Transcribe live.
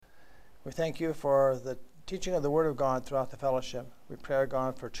We thank you for the teaching of the Word of God throughout the fellowship. We pray,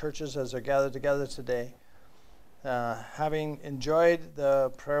 God, for churches as they're gathered together today. Having enjoyed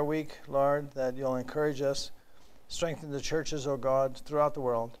the prayer week, Lord, that you'll encourage us, strengthen the churches, O God, throughout the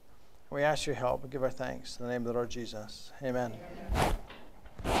world. We ask your help and give our thanks in the name of the Lord Jesus. Amen.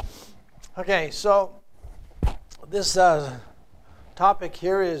 Okay, so this topic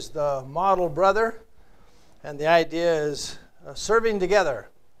here is the model brother, and the idea is serving together.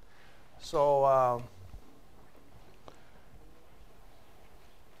 So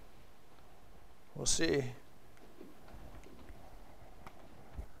we'll see.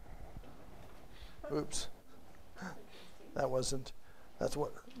 Oops.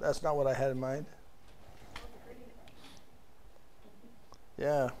 That's not what I had in mind.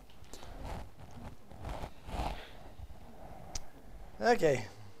 Yeah. Okay.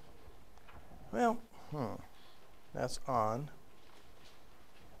 Well, that's on.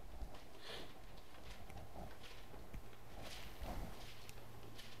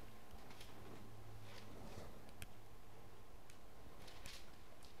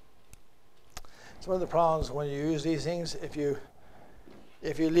 It's one of the problems when you use these things. If you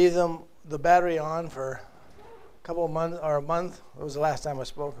leave the battery on for a couple of months or a month, it was the last time I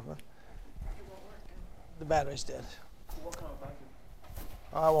spoke of it. The battery's dead. What kind of battery?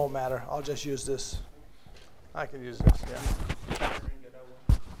 Oh, it won't matter. I'll just use this. I can use this, yeah.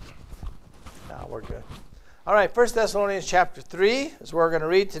 No, we're good. All right, 1 Thessalonians chapter 3 is where we're going to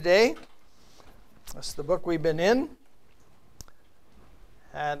read today. That's the book we've been in.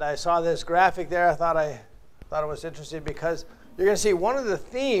 And I saw this graphic there. I thought it was interesting because you're going to see one of the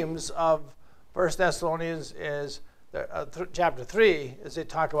themes of 1 Thessalonians is chapter 3 is they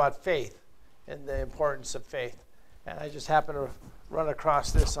talk about faith and the importance of faith. And I just happened to run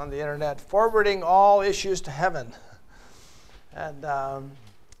across this on the internet, forwarding all issues to heaven. And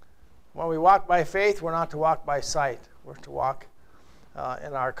when we walk by faith, we're not to walk by sight. We're to walk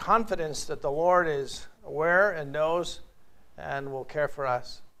in our confidence that the Lord is aware and knows and will care for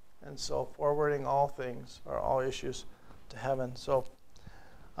us. And so forwarding all things or all issues to heaven. So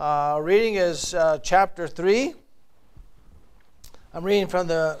reading is chapter 3. I'm reading from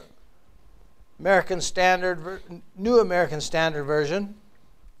the New American Standard Version,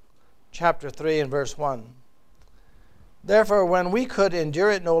 chapter 3 and verse 1. Therefore, when we could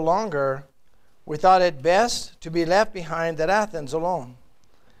endure it no longer, we thought it best to be left behind at Athens alone.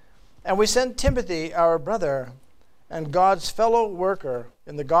 And we sent Timothy, our brother, and God's fellow worker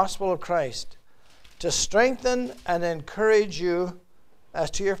in the gospel of Christ, to strengthen and encourage you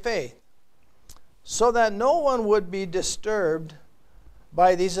as to your faith, so that no one would be disturbed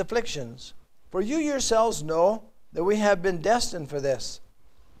by these afflictions. For you yourselves know that we have been destined for this.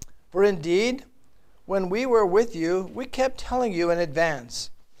 For indeed, when we were with you, we kept telling you in advance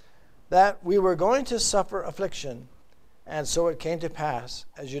that we were going to suffer affliction, and so it came to pass,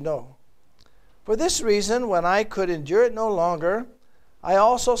 as you know. For this reason, when I could endure it no longer, I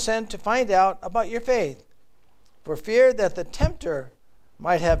also sent to find out about your faith, for fear that the tempter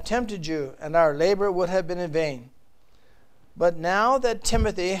might have tempted you, and our labor would have been in vain. But now that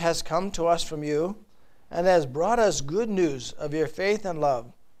Timothy has come to us from you, and has brought us good news of your faith and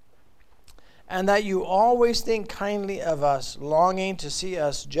love, and that you always think kindly of us, longing to see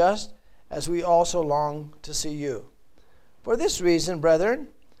us just as we also long to see you. For this reason, brethren,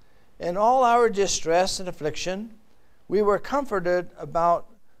 in all our distress and affliction, we were comforted about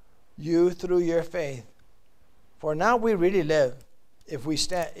you through your faith. For now we really live, if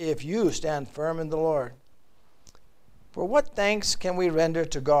you stand firm in the Lord. For what thanks can we render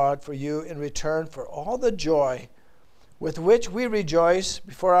to God for you in return for all the joy with which we rejoice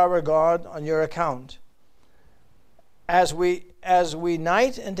before our God on your account, as we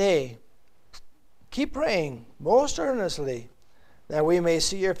night and day keep praying most earnestly that we may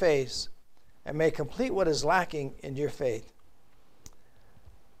see your face and may complete what is lacking in your faith.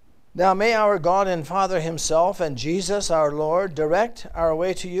 Now may our God and Father himself and Jesus our Lord direct our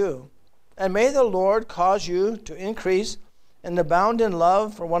way to you, and may the Lord cause you to increase and abound in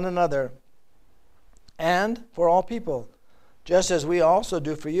love for one another and for all people, just as we also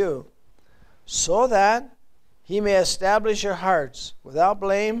do for you, so that he may establish your hearts without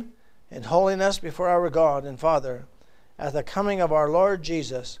blame in holiness before our God and Father at the coming of our Lord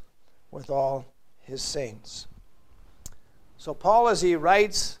Jesus with all his saints. So Paul, as he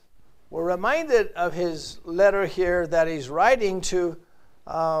writes, we're reminded of his letter here that he's writing to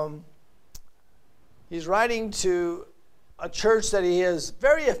a church that he is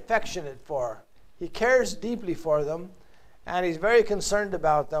very affectionate for. He cares deeply for them, and he's very concerned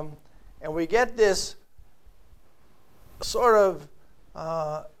about them. And we get this sort of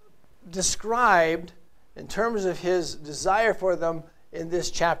described in terms of his desire for them in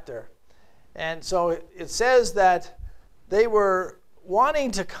this chapter. And so it says that they were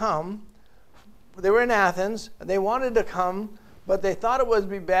wanting to come. They were in Athens, and they wanted to come, but they thought it would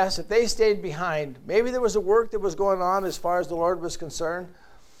be best if they stayed behind. Maybe there was a work that was going on as far as the Lord was concerned,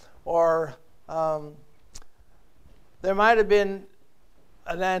 or there might have been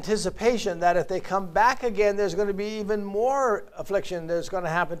an anticipation that if they come back again, there's going to be even more affliction that's going to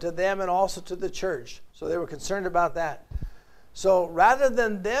happen to them and also to the church. So they were concerned about that. So rather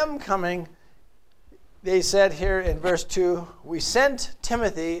than them coming, they said here in verse 2, we sent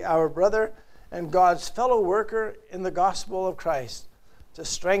Timothy, our brother and God's fellow worker in the gospel of Christ, to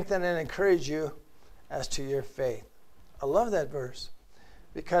strengthen and encourage you as to your faith. I love that verse,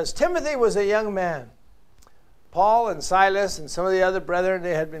 because Timothy was a young man. Paul and Silas and some of the other brethren,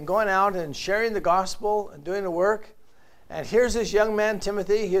 they had been going out and sharing the gospel and doing the work. And here's this young man,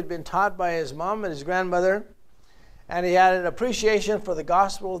 Timothy. He had been taught by his mom and his grandmother, and he had an appreciation for the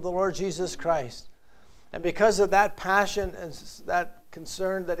gospel of the Lord Jesus Christ. And because of that passion and that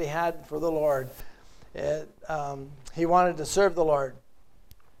concern that he had for the Lord, he wanted to serve the Lord.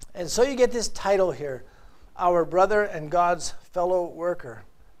 And so you get this title here, our brother and God's fellow worker.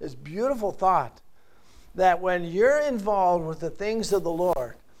 This beautiful thought that when you're involved with the things of the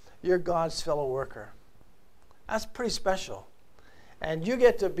Lord, you're God's fellow worker. That's pretty special. And you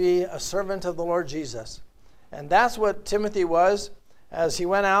get to be a servant of the Lord Jesus. And that's what Timothy was as he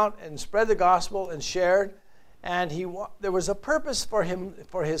went out and spread the gospel and shared. And there was a purpose for him,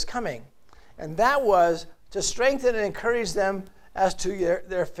 for his coming. And that was to strengthen and encourage them as to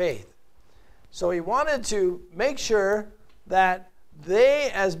their faith. So he wanted to make sure that they,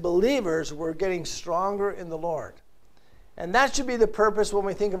 as believers, were getting stronger in the Lord. And that should be the purpose when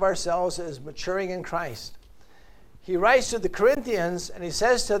we think of ourselves as maturing in Christ. He writes to the Corinthians, and he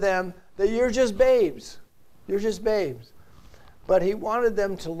says to them that you're just babes. You're just babes. But he wanted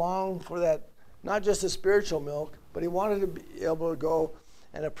them to long for that, not just the spiritual milk, but he wanted to be able to go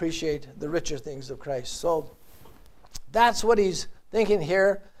and appreciate the richer things of Christ. So that's what he's thinking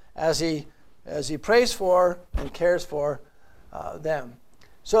here as he prays for and cares for them.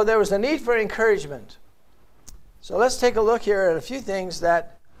 So there was a need for encouragement. So let's take a look here at a few things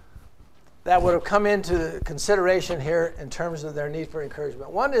that would have come into consideration here in terms of their need for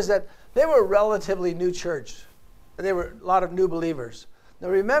encouragement. One is that they were a relatively new church. They were a lot of new believers. Now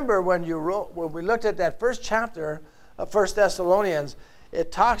remember, when we looked at that first chapter of 1 Thessalonians,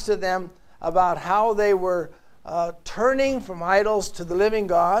 it talks to them about how they were turning from idols to the living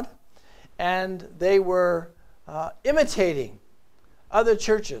God, and they were imitating other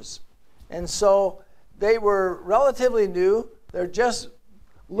churches. And so they were relatively new. They're just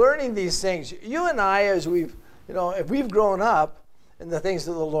learning these things. You and I, as if we've grown up in the things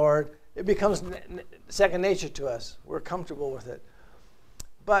of the Lord, it becomes second nature to us. We're comfortable with it.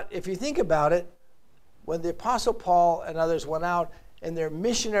 But if you think about it, when the Apostle Paul and others went out in their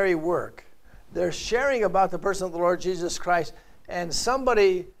missionary work, they're sharing about the person of the Lord Jesus Christ, and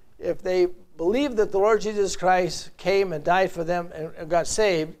somebody, if they believe that the Lord Jesus Christ came and died for them and got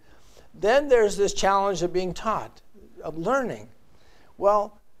saved, then there's this challenge of being taught, of learning.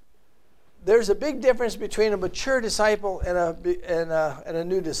 Well, there's a big difference between a mature disciple and a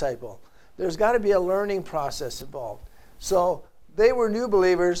new disciple. There's got to be a learning process involved. So they were new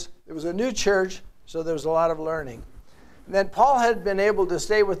believers. It was a new church, so there was a lot of learning. And then Paul had been able to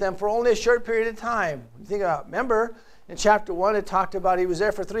stay with them for only a short period of time. You think about, remember, in chapter 1, it talked about he was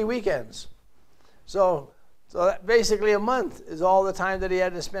there for 3 weekends. So that basically a month is all the time that he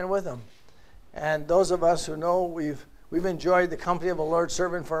had to spend with them. And those of us who know, we've enjoyed the company of a Lord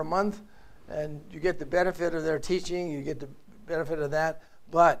servant for a month, and you get the benefit of their teaching, you get the benefit of that,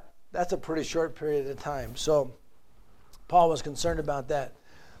 but that's a pretty short period of time. So Paul was concerned about that.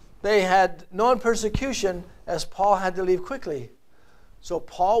 They had known persecution as Paul had to leave quickly. So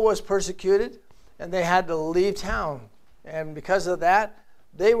Paul was persecuted, and they had to leave town. And because of that,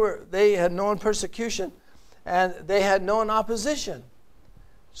 they had known persecution, and they had known opposition.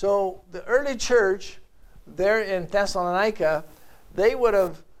 So the early church there in Thessalonica, they would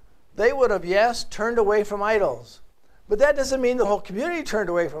have, yes, turned away from idols. But that doesn't mean the whole community turned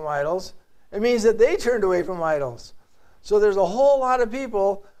away from idols. It means that they turned away from idols. So there's a whole lot of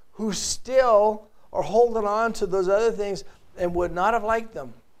people who still are holding on to those other things and would not have liked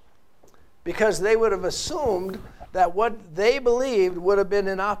them, because they would have assumed that what they believed would have been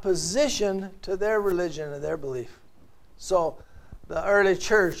in opposition to their religion and their belief. So the early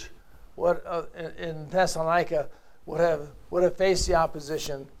church in Thessalonica would have faced the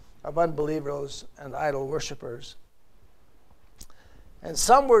opposition of unbelievers and idol worshipers. And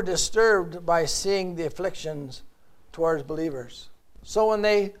some were disturbed by seeing the afflictions towards believers. So when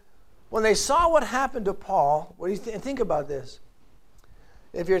they saw what happened to Paul, what do you think about this?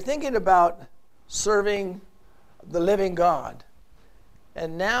 If you're thinking about serving the living God,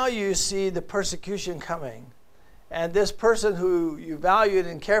 and now you see the persecution coming, and this person who you valued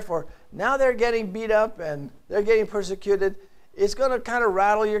and cared for, now they're getting beat up and they're getting persecuted, it's going to kind of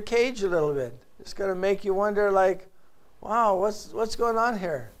rattle your cage a little bit. It's going to make you wonder, like, wow, what's going on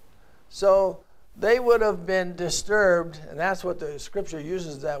here? So they would have been disturbed, and that's what the scripture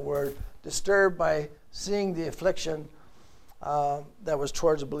uses, that word, disturbed by seeing the affliction that was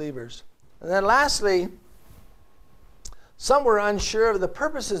towards the believers. And then lastly, some were unsure of the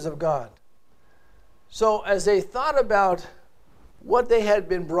purposes of God. So as they thought about what they had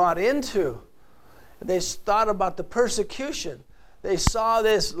been brought into, they thought about the persecution. They saw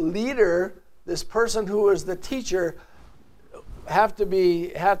this leader, this person who was the teacher, have to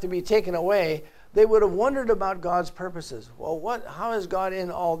be taken away. They would have wondered about God's purposes. Well, how is God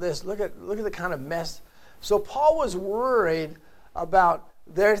in all this? Look at the kind of mess. So Paul was worried about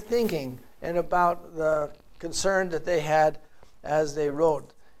their thinking and about the concern that they had as they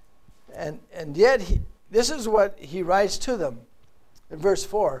wrote. And yet, this is what he writes to them in verse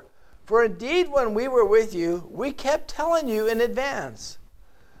 4. For indeed, when we were with you, we kept telling you in advance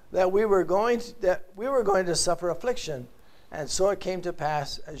that we were going to suffer affliction, and so it came to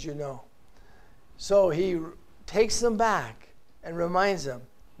pass, as you know. So he takes them back and reminds them,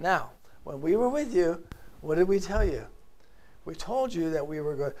 now, when we were with you, what did we tell you? We told you that we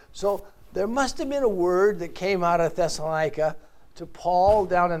were going. So there must have been a word that came out of Thessalonica to Paul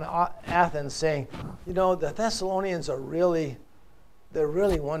down in Athens saying, the Thessalonians they're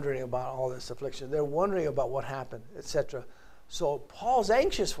really wondering about all this affliction. They're wondering about what happened, etc. So Paul's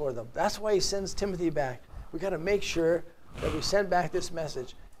anxious for them. That's why he sends Timothy back. We got to make sure that we send back this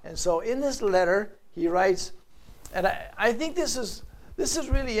message. And so in this letter, he writes, and I think this is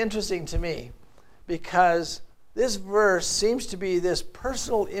really interesting to me, because this verse seems to be this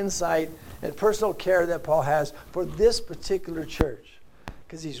personal insight and personal care that Paul has for this particular church.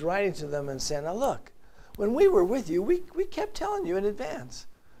 Because he's writing to them and saying, now look, when we were with you, we kept telling you in advance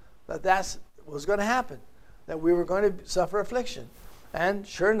that that's what was going to happen, that we were going to suffer affliction. And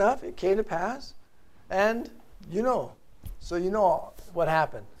sure enough, it came to pass. And so you know what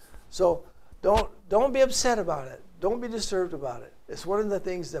happened. So don't be upset about it. Don't be disturbed about it. It's one of the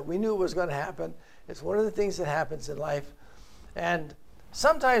things that we knew was going to happen. It's one of the things that happens in life. And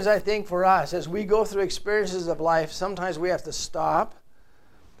sometimes I think for us, as we go through experiences of life, sometimes we have to stop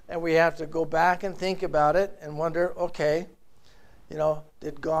and we have to go back and think about it and wonder, okay,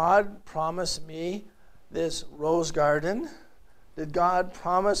 did God promise me this rose garden? Did God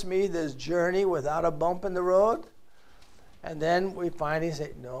promise me this journey without a bump in the road? And then we finally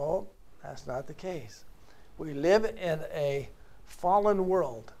say, no, that's not the case. We live in a fallen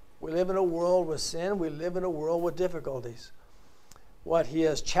world. We live in a world with sin. We live in a world with difficulties. What he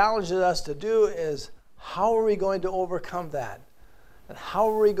has challenged us to do is, how are we going to overcome that? And how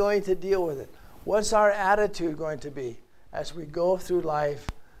are we going to deal with it? What's our attitude going to be as we go through life?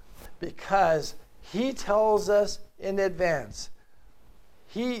 Because he tells us in advance.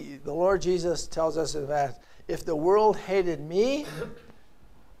 The Lord Jesus tells us in advance, if the world hated me,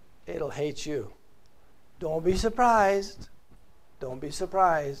 it'll hate you. Don't be surprised. Don't be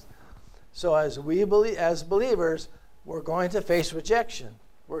surprised. So as believers, we're going to face rejection.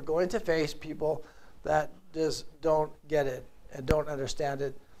 We're going to face people that just don't get it and don't understand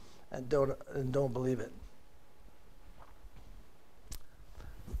it and don't believe it.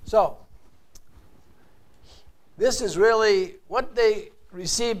 So this is really what they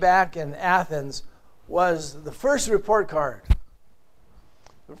received back in Athens was the first report card.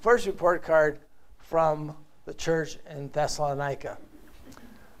 The first report card from the church in Thessalonica.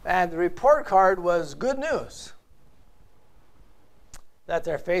 And the report card was good news that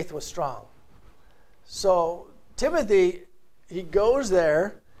their faith was strong. So Timothy, he goes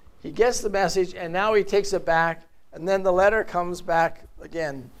there, he gets the message, and now he takes it back, and then the letter comes back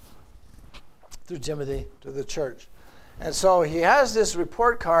again through Timothy to the church. And so he has this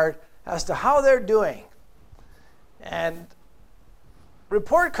report card as to how they're doing. And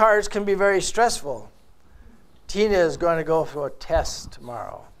report cards can be very stressful. Tina is going to go through a test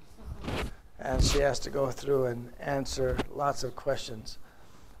tomorrow. And she has to go through and answer lots of questions.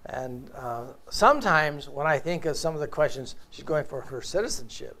 And sometimes when I think of some of the questions, she's going for her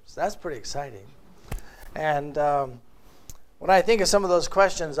citizenship. So that's pretty exciting. And when I think of some of those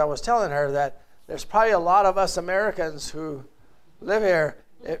questions, I was telling her that there's probably a lot of us Americans who live here.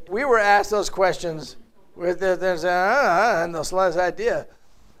 If we were asked those questions, There's and the slightest idea,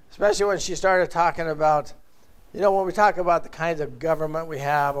 especially when she started talking about, when we talk about the kinds of government we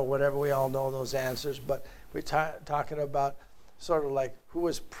have or whatever, we all know those answers, but we're talking about sort of like who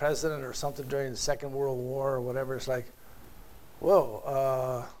was president or something during the Second World War or whatever. It's like,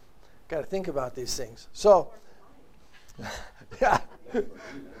 whoa, got to think about these things. So, yeah.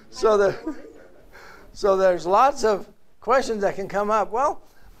 So there's lots of questions that can come up. Well,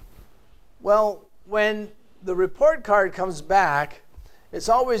 when the report card comes back, it's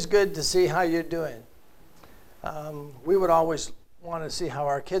always good to see how you're doing. We would always want to see how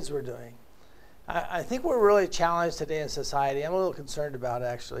our kids were doing. I think we're really challenged today in society. I'm a little concerned about it,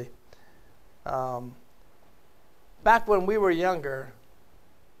 actually. Back when we were younger,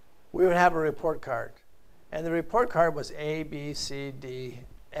 we would have a report card. And the report card was A, B, C, D,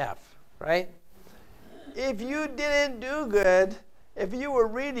 F, right? If you didn't do good, if you were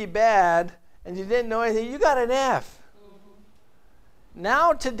really bad and you didn't know anything, you got an F. Mm-hmm.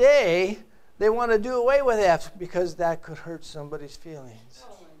 Now today, they want to do away with F's because that could hurt somebody's feelings.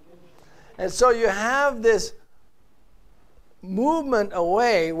 Oh, and so you have this movement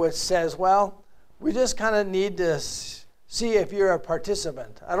away which says, well, we just kind of need to see if you're a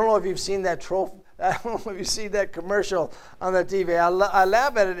participant. I don't know if you've seen that trophy. I don't know if you've seen that commercial on the TV. I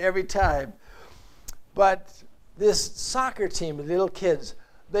laugh at it every time. But this soccer team, the little kids,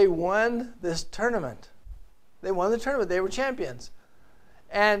 they won this tournament. They won the tournament. They were champions.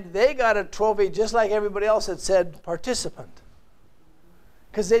 And they got a trophy just like everybody else that said participant.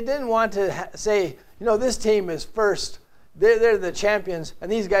 Because they didn't want to say, this team is first. They're the champions,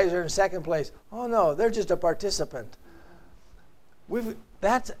 and these guys are in second place. Oh, no, they're just a participant.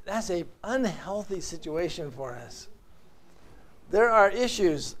 That's an unhealthy situation for us. There are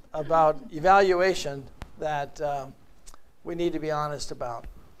issues about evaluation that we need to be honest about.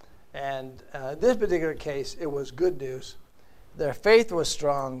 And in this particular case, it was good news. Their faith was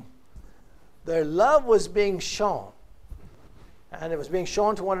strong. Their love was being shown. And it was being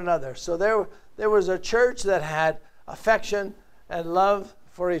shown to one another. So there was a church that had affection and love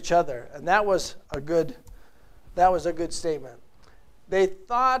for each other. And that was a good statement. They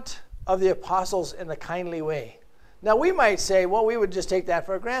thought of the apostles in a kindly way. Now we might say, well, we would just take that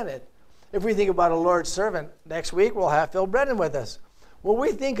for granted. If we think about a Lord's servant, next week we'll have Phil Brennan with us. Well,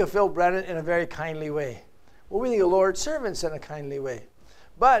 we think of Phil Brennan in a very kindly way. Well, we think of Lord's servants in a kindly way.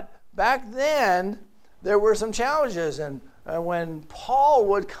 But back then, there were some challenges. And when Paul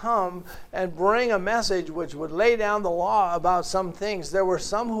would come and bring a message which would lay down the law about some things, there were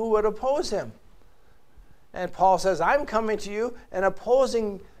some who would oppose him. And Paul says, I'm coming to you and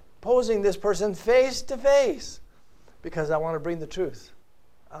opposing this person face to face because I want to bring the truth.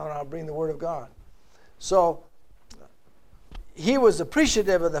 I want to bring the word of God. So he was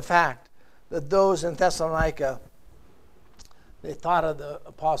appreciative of the fact that those in Thessalonica, they thought of the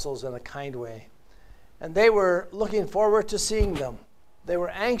apostles in a kind way. And they were looking forward to seeing them. They were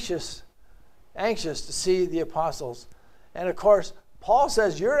anxious to see the apostles. And of course, Paul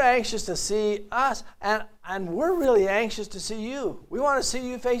says, you're anxious to see us, and we're really anxious to see you. We want to see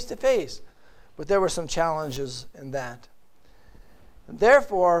you face to face. But there were some challenges in that. And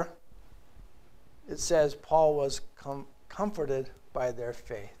therefore, it says Paul was comforted by their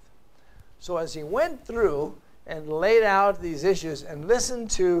faith. So as he went through and laid out these issues and listened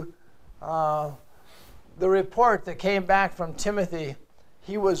to the report that came back from Timothy,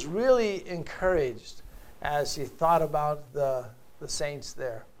 he was really encouraged as he thought about the saints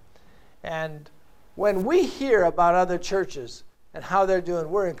there. And when we hear about other churches and how they're doing,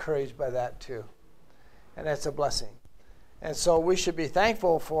 we're encouraged by that too. And that's a blessing. And so we should be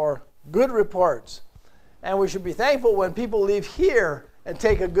thankful for good reports. And we should be thankful when people leave here and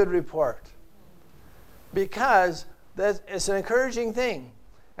take a good report. Because it's an encouraging thing.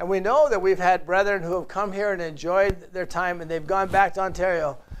 And we know that we've had brethren who have come here and enjoyed their time, and they've gone back to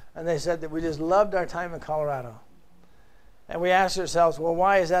Ontario, and they said that we just loved our time in Colorado. And we asked ourselves, well,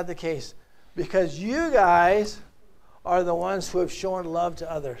 why is that the case? Because you guys are the ones who have shown love to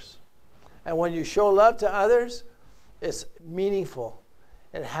others. And when you show love to others, it's meaningful.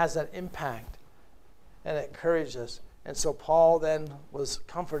 It has an impact. And it encouraged us. And so Paul then was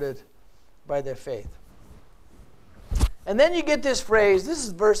comforted by their faith. And then you get this phrase, this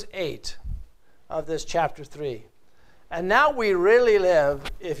is verse 8 of this chapter 3. And now we really live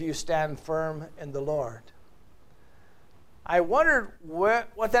if you stand firm in the Lord. I wondered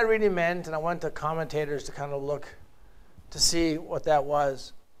what that really meant, and I went to commentators to kind of look to see what that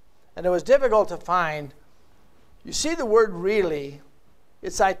was. And it was difficult to find. You see the word really,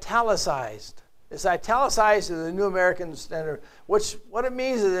 it's italicized. It's italicized in the New American Standard, which what it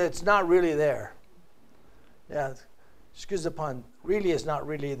means is that it's not really there. Yeah, excuse the pun. Really is not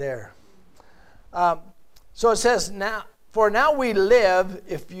really there. So it says, now, for now we live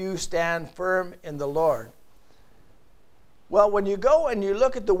if you stand firm in the Lord. Well, when you go and you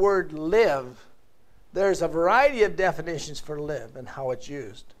look at the word live, there's a variety of definitions for live and how it's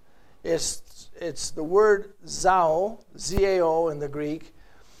used. It's the word zao, Z-A-O in the Greek.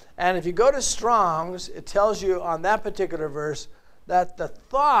 And if you go to Strong's, it tells you on that particular verse that the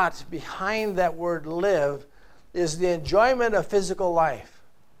thought behind that word live is the enjoyment of physical life.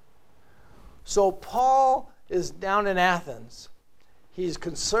 So Paul is down in Athens. He's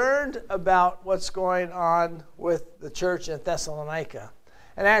concerned about what's going on with the church in Thessalonica.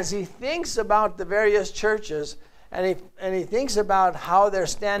 And as he thinks about the various churches, and he thinks about how they're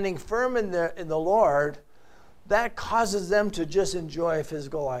standing firm in the Lord, that causes them to just enjoy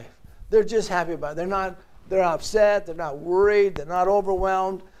physical life. They're just happy about it. They're not upset. They're not worried. They're not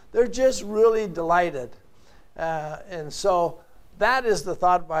overwhelmed. They're just really delighted. And so that is the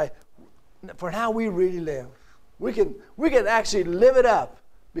thought for now we really live. We can actually live it up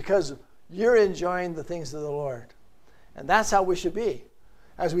because you're enjoying the things of the Lord. And that's how we should be.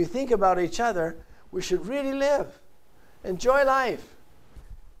 As we think about each other, we should really live. Enjoy life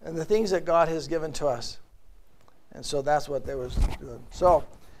and the things that God has given to us. And so that's what they was doing. So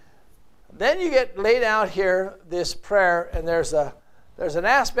then you get laid out here this prayer, and there's an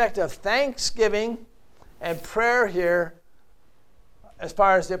aspect of thanksgiving and prayer here as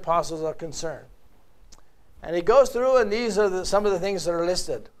far as the apostles are concerned. And he goes through, and these are some of the things that are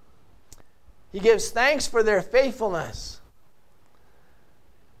listed. He gives thanks for their faithfulness.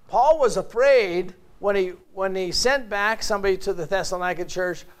 Paul was afraid when he sent back somebody to the Thessalonica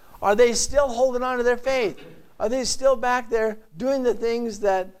church, are they still holding on to their faith? Are they still back there doing the things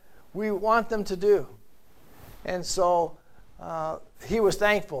that we want them to do? And so he was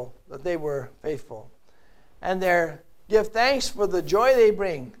thankful that they were faithful. And give thanks for the joy they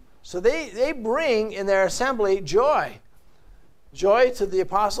bring. So they bring in their assembly joy. Joy to the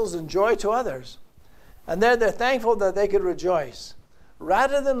apostles and joy to others. And they're thankful that they could rejoice.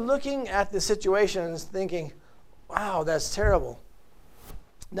 Rather than looking at the situation and thinking, wow, that's terrible.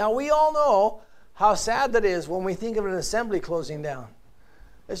 Now, we all know how sad that is when we think of an assembly closing down.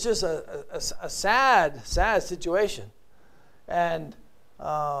 It's just a sad, sad situation. And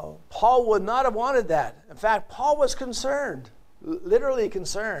Paul would not have wanted that. In fact, Paul was concerned, literally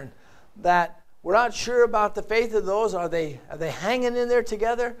concerned, that we're not sure about the faith of those. Are they hanging in there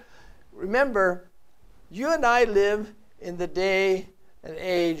together? Remember, you and I live in the day and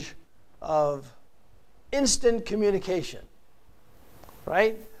age of instant communication,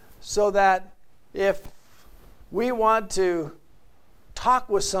 right? So that if we want to talk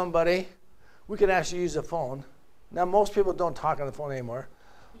with somebody, we can actually use a phone. Now, most people don't talk on the phone anymore,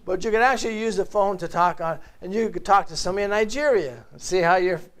 but you can actually use the phone to talk on, and you could talk to somebody in Nigeria and see how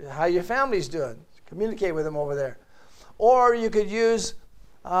your family's doing. Communicate with them over there. Or you could use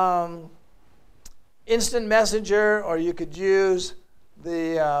instant messenger, or you could use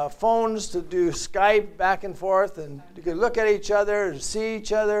the phones to do Skype back and forth, and you could look at each other and see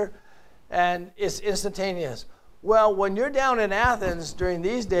each other, and it's instantaneous. Well, when you're down in Athens during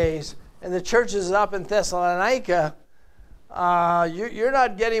these days, and the church is up in Thessalonica, you're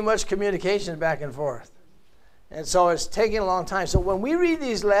not getting much communication back and forth. And so it's taking a long time. So when we read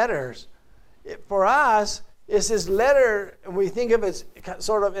these letters, for us, it's this letter, and we think of it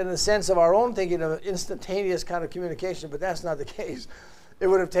sort of in the sense of our own thinking of instantaneous kind of communication, but that's not the case. It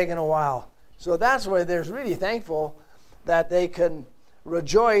would have taken a while. So that's why they're really thankful that they can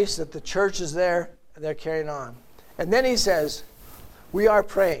rejoice that the church is there and they're carrying on. And then he says, we are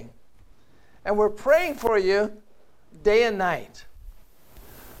praying. And we're praying for you day and night.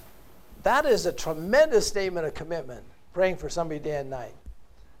 That is a tremendous statement of commitment, praying for somebody day and night.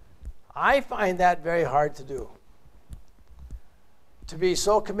 I find that very hard to do. To be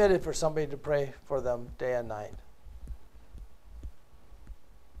so committed for somebody to pray for them day and night.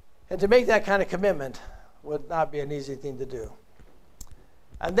 And to make that kind of commitment would not be an easy thing to do.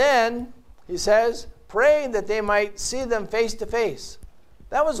 And then he says, praying that they might see them face to face.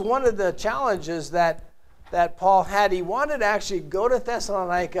 That was one of the challenges that Paul had. He wanted to actually go to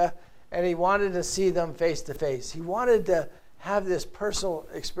Thessalonica, and he wanted to see them face to face. He wanted to have this personal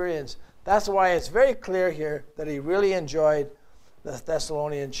experience. That's why it's very clear here that he really enjoyed the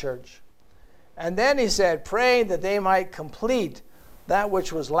Thessalonian church. And then he said, praying that they might complete that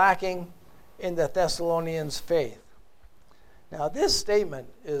which was lacking in the Thessalonians' faith. Now, this statement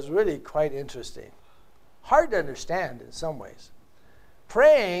is really quite interesting. Hard to understand in some ways.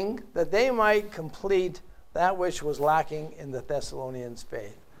 Praying that they might complete that which was lacking in the Thessalonians'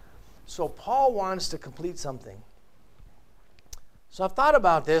 faith. So Paul wants to complete something. So I've thought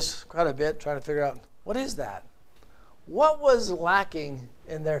about this quite a bit, trying to figure out, what is that? What was lacking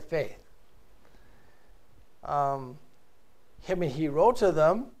in their faith? He wrote to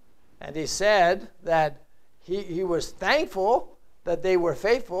them, and he said that he was thankful that they were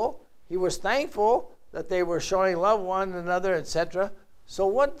faithful. He was thankful that they were showing love one another, etc. So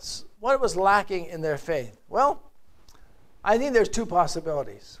what was lacking in their faith? Well, I think there's two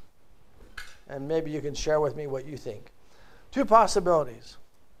possibilities. And maybe you can share with me what you think. Two possibilities.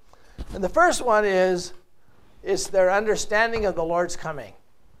 And the first one is their understanding of the Lord's coming.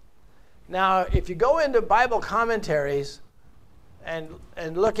 Now, if you go into Bible commentaries and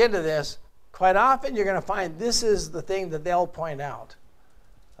look into this, quite often you're going to find this is the thing that they'll point out,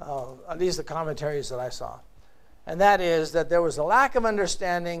 at least the commentaries that I saw. And that is that there was a lack of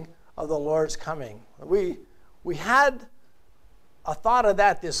understanding of the Lord's coming. We had a thought of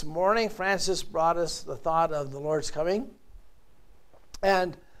that this morning. Francis brought us the thought of the Lord's coming.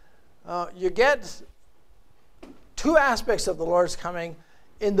 And you get two aspects of the Lord's coming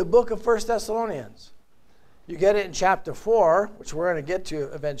in the book of 1 Thessalonians. You get it in chapter 4, which we're going to get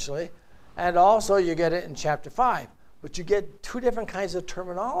to eventually, and also you get it in chapter 5. But you get two different kinds of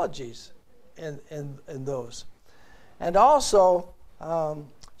terminologies in those. And also,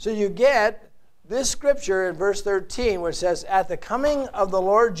 so you get this scripture in verse 13, which says, at the coming of the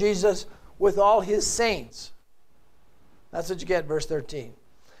Lord Jesus with all his saints. That's what you get in verse 13.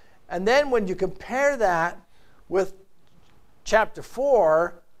 And then when you compare that with chapter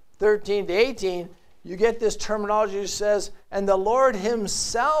 4, 13 to 18, you get this terminology that says, and the Lord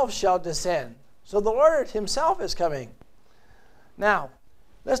himself shall descend. So the Lord himself is coming. Now,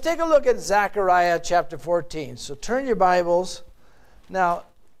 let's take a look at Zechariah chapter 14. So turn your Bibles. Now,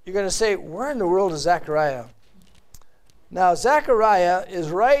 you're going to say, where in the world is Zechariah? Now, Zechariah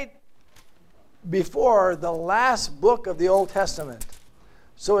is right before the last book of the Old Testament.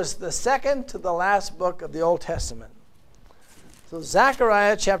 So it's the second to the last book of the Old Testament. So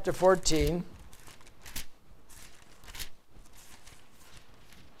Zechariah chapter 14.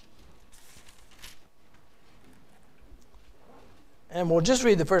 And we'll just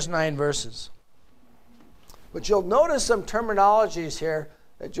read the first 9 verses. But you'll notice some terminologies here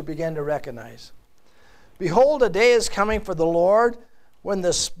that you'll begin to recognize. Behold, a day is coming for the Lord when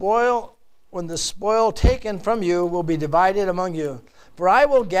the spoil taken from you will be divided among you. For I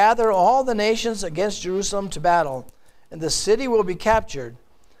will gather all the nations against Jerusalem to battle, and the city will be captured,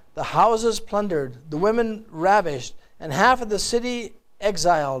 the houses plundered, the women ravished, and half of the city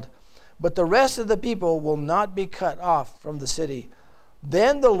exiled. But the rest of the people will not be cut off from the city.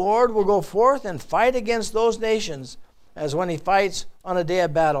 Then the Lord will go forth and fight against those nations, as when he fights on a day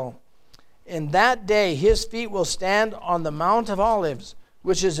of battle. In that day his feet will stand on the Mount of Olives,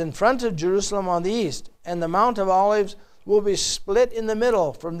 which is in front of Jerusalem on the east, and the Mount of Olives will be split in the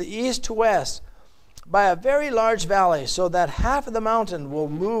middle from the east to west by a very large valley, so that half of the mountain will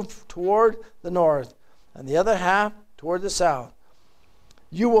move toward the north, and the other half toward the south.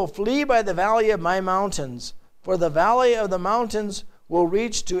 You will flee by the valley of my mountains, for the valley of the mountains will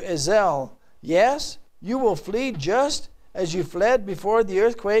reach to Ezel. Yes, you will flee just as you fled before the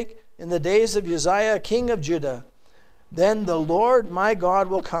earthquake in the days of Uzziah, king of Judah. Then the Lord my God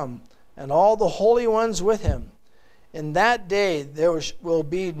will come, and all the holy ones with him. In that day there will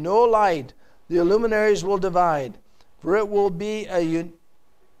be no light. The luminaries will divide, for it will be a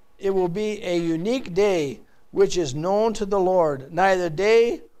unique day which is known to the Lord, neither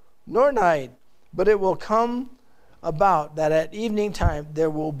day nor night. But it will come about that at evening time there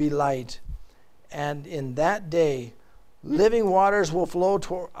will be light. And in that day living waters will flow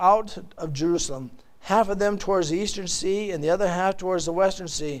out of Jerusalem, half of them towards the eastern sea, and the other half towards the western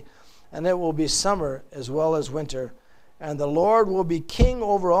sea. And it will be summer as well as winter. And the Lord will be king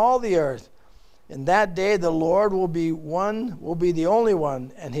over all the earth. In that day the Lord will be the only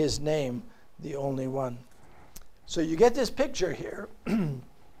one, and his name the only one. So you get this picture here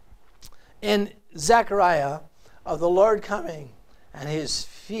in Zechariah of the Lord coming, and his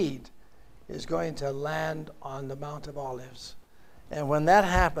feet is going to land on the Mount of Olives. And when that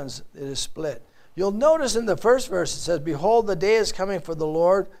happens, it is split. You'll notice in the first verse it says, behold, the day is coming for the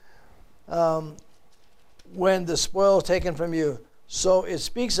Lord when the spoil is taken from you. So it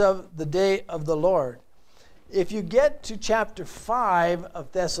speaks of the day of the Lord. If you get to chapter 5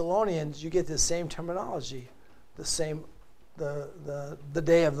 of Thessalonians, you get the same terminology, the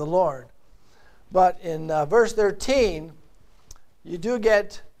day of the Lord. But in verse 13, you do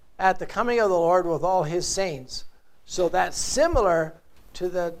get at the coming of the Lord with all his saints. So that's similar to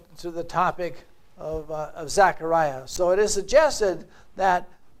the topic of Zechariah. So it is suggested that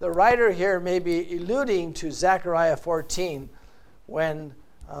the writer here may be alluding to Zechariah 14 when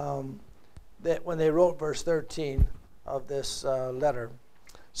they wrote verse 13 of this letter.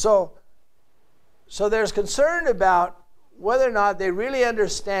 So there's concern about whether or not they really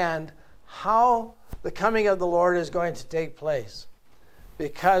understand how the coming of the Lord is going to take place.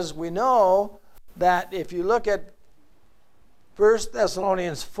 Because we know that if you look at 1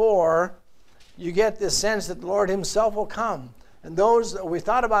 Thessalonians 4, you get this sense that the Lord himself will come. And those that we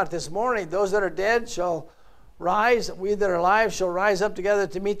thought about this morning, those that are dead shall rise, we that are alive shall rise up together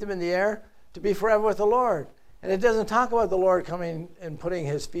to meet them in the air, to be forever with the Lord. And it doesn't talk about the Lord coming and putting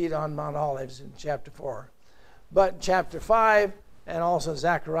his feet on Mount Olives in chapter 4. But in chapter 5 and also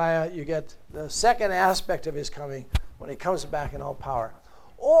Zechariah, you get the second aspect of his coming when he comes back in all power.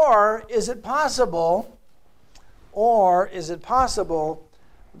 Or is it possible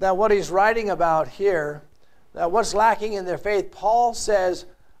that what he's writing about here, that what's lacking in their faith, Paul says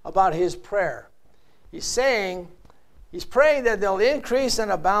about his prayer. He's praying that they'll increase and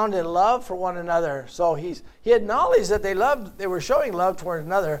abound in love for one another. So he acknowledged that they were showing love toward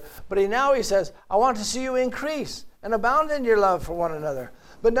another, but he says, I want to see you increase and abound in your love for one another.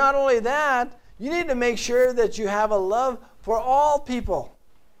 But not only that, you need to make sure that you have a love for all people.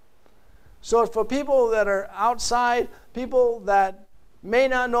 So for people that are outside, people that may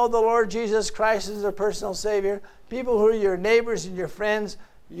not know the Lord Jesus Christ as their personal Savior, people who are your neighbors and your friends,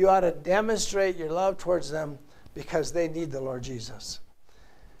 you ought to demonstrate your love towards them because they need the Lord Jesus.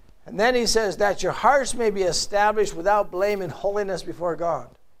 And then he says that your hearts may be established without blame in holiness before God.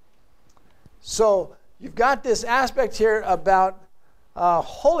 So you've got this aspect here about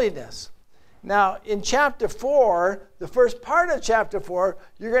holiness. Now, in chapter 4, the first part of chapter 4,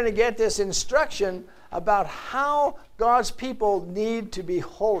 you're going to get this instruction about how God's people need to be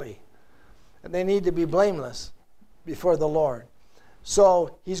holy. And they need to be blameless before the Lord.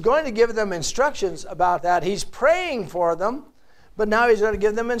 So he's going to give them instructions about that. He's praying for them, but now he's going to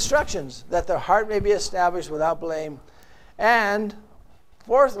give them instructions that their heart may be established without blame. And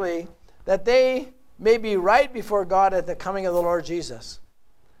fourthly, that they may be right before God at the coming of the Lord Jesus.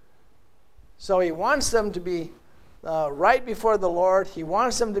 So he wants them to be right before the Lord. He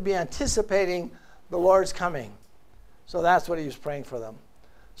wants them to be anticipating the Lord's coming. So that's what he was praying for them.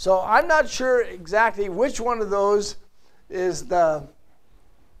 So I'm not sure exactly which one of those is the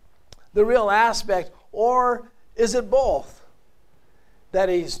real aspect, or is it both? That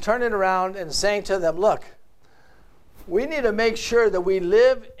he's turning around and saying to them, look, we need to make sure that we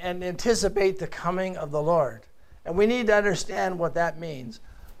live and anticipate the coming of the Lord. And we need to understand what that means.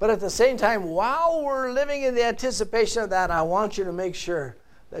 But at the same time, while we're living in the anticipation of that, I want you to make sure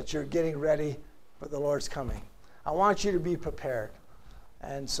that you're getting ready for the Lord's coming. I want you to be prepared.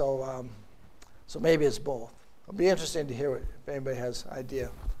 And so maybe it's both. It'll be interesting to hear if anybody has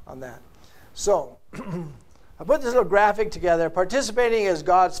idea on that. So I put this little graphic together, participating as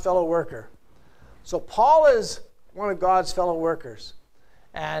God's fellow worker. So Paul is one of God's fellow workers,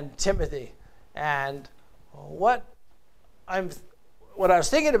 and Timothy. And what I was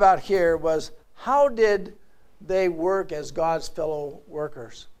thinking about here was, how did they work as God's fellow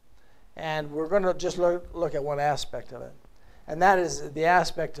workers? And we're going to just look at one aspect of it. And that is the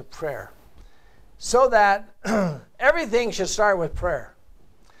aspect of prayer. So that everything should start with prayer.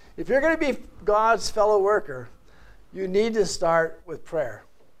 If you're going to be God's fellow worker, you need to start with prayer.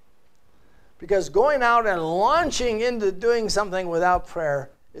 Because going out and launching into doing something without prayer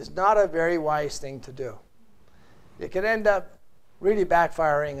is not a very wise thing to do. It could end up really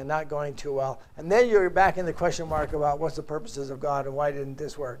backfiring and not going too well. And then you're back in the question mark about what's the purposes of God and why didn't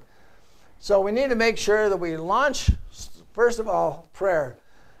this work. So we need to make sure that we launch, first of all, prayer.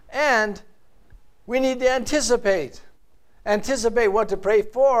 And we need to anticipate what to pray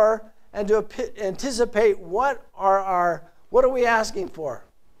for, and to anticipate what are we asking for.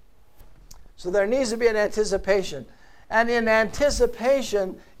 So there needs to be an anticipation. And in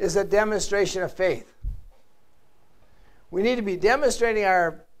anticipation is a demonstration of faith. We need to be demonstrating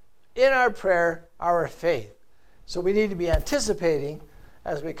in our prayer our faith. So we need to be anticipating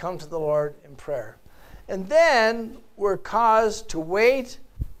as we come to the Lord in prayer. And then we're caused to wait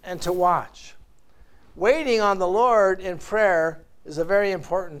and to watch. Waiting on the Lord in prayer is a very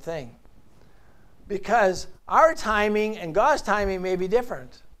important thing. Because our timing and God's timing may be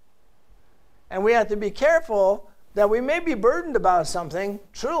different. And we have to be careful that we may be burdened about something,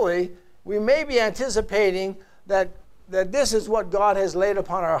 truly. We may be anticipating that this is what God has laid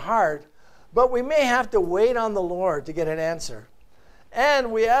upon our heart, but we may have to wait on the Lord to get an answer.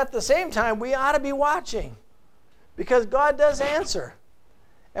 And at the same time, we ought to be watching, because God does answer.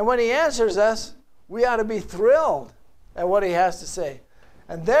 And when he answers us, we ought to be thrilled at what he has to say.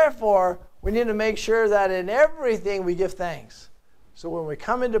 And therefore, we need to make sure that in everything we give thanks. So when we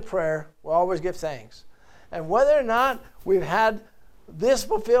come into prayer, we always give thanks. And whether or not we've had this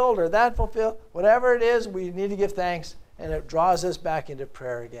fulfilled or that fulfilled, whatever it is, we need to give thanks, and it draws us back into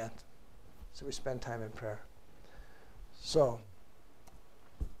prayer again. So we spend time in prayer. So,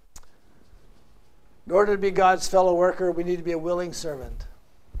 in order to be God's fellow worker, we need to be a willing servant.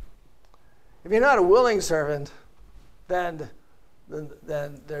 If you're not a willing servant, then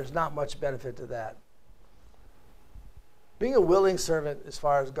there's not much benefit to that. Being a willing servant, as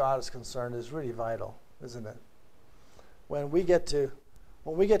far as God is concerned, is really vital, isn't it? When we get to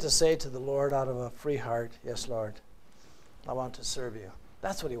say to the Lord out of a free heart, "Yes, Lord, I want to serve you."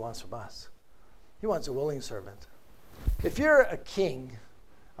 That's what he wants from us. He wants a willing servant. If you're a king,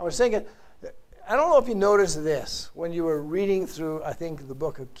 I was thinking, I don't know if you noticed this when you were reading through, I think, the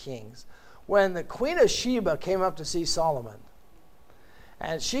book of Kings. When the Queen of Sheba came up to see Solomon,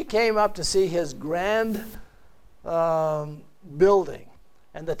 and she came up to see his grand building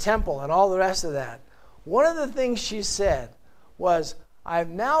and the temple and all the rest of that, one of the things she said was, "I've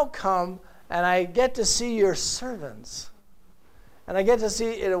now come and I get to see your servants." And I get to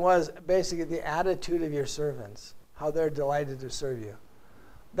see, it was basically the attitude of your servants, how they're delighted to serve you.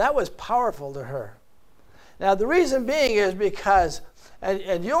 That was powerful to her. Now, the reason being is because,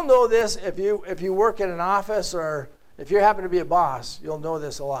 and you'll know this if you work in an office or if you happen to be a boss, you'll know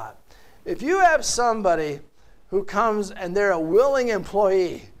this a lot. If you have somebody who comes and they're a willing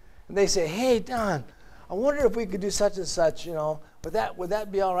employee, and they say, "Hey, Don, I wonder if we could do such and such, would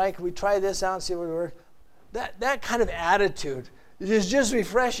that be all right? Could we try this out and see what it works?" That kind of attitude is just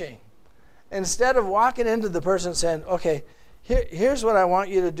refreshing. Instead of walking into the person saying, "Okay, here's what I want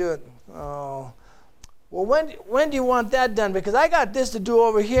you to do." "Oh, well, when do you want that done? Because I got this to do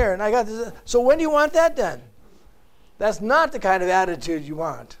over here, and I got this. So when do you want that done?" That's not the kind of attitude you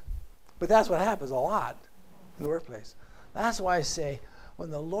want. But that's what happens a lot in the workplace. That's why I say,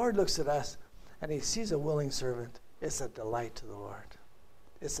 when the Lord looks at us and he sees a willing servant, it's a delight to the Lord.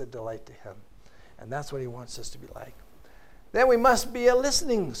 It's a delight to him. And that's what he wants us to be like. Then we must be a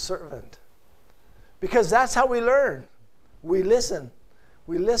listening servant, because that's how we learn. We listen.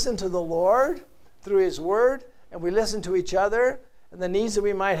 We listen to the Lord through his word, and we listen to each other and the needs that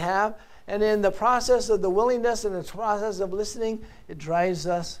we might have. And in the process of the willingness and the process of listening, it drives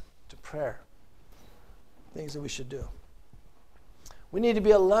us to prayer. Things that we should do. We need to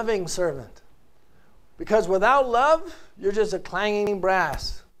be a loving servant, because without love, you're just a clanging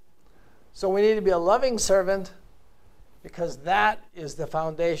brass. So we need to be a loving servant, because that is the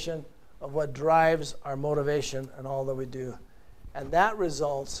foundation of what drives our motivation and all that we do. And that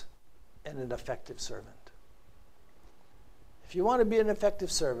results in an effective servant. If you want to be an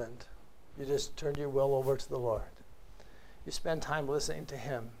effective servant, you just turn your will over to the Lord. You spend time listening to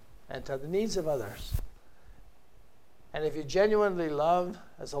him and to the needs of others. And if you genuinely love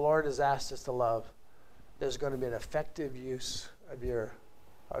as the Lord has asked us to love, there's going to be an effective use of your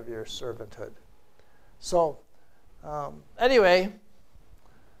servanthood. So, anyway,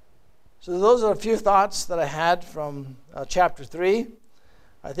 so those are a few thoughts that I had from chapter 3.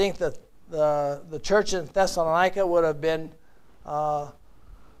 I think that the church in Thessalonica would have been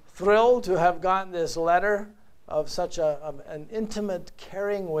thrilled to have gotten this letter of such an intimate,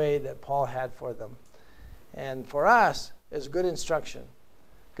 caring way that Paul had for them. And for us, it's good instruction.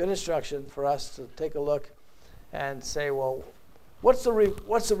 Good instruction for us to take a look and say, well, what's the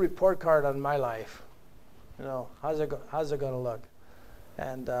report card on my life? How's it going to look?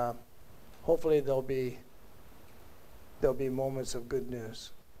 And hopefully there'll be moments of good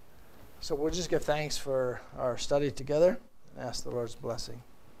news. So we'll just give thanks for our study together and ask the Lord's blessing.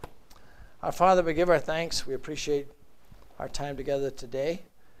 Our Father, we give our thanks. We appreciate our time together today.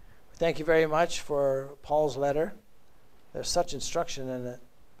 We thank you very much for Paul's letter. There's such instruction in it.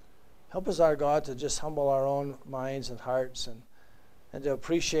 Help us, our God, to just humble our own minds and hearts and to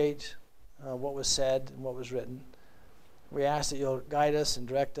appreciate what was said and what was written. We ask that you'll guide us and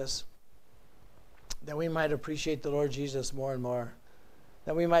direct us, that we might appreciate the Lord Jesus more and more,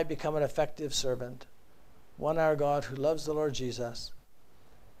 that we might become an effective servant, one, our God, who loves the Lord Jesus.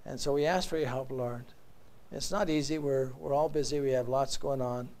 And so we ask for your help, Lord. It's not easy. We're all busy. We have lots going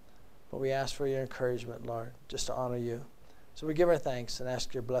on. But we ask for your encouragement, Lord, just to honor you. So we give our thanks and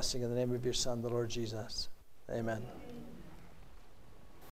ask your blessing in the name of your Son, the Lord Jesus. Amen.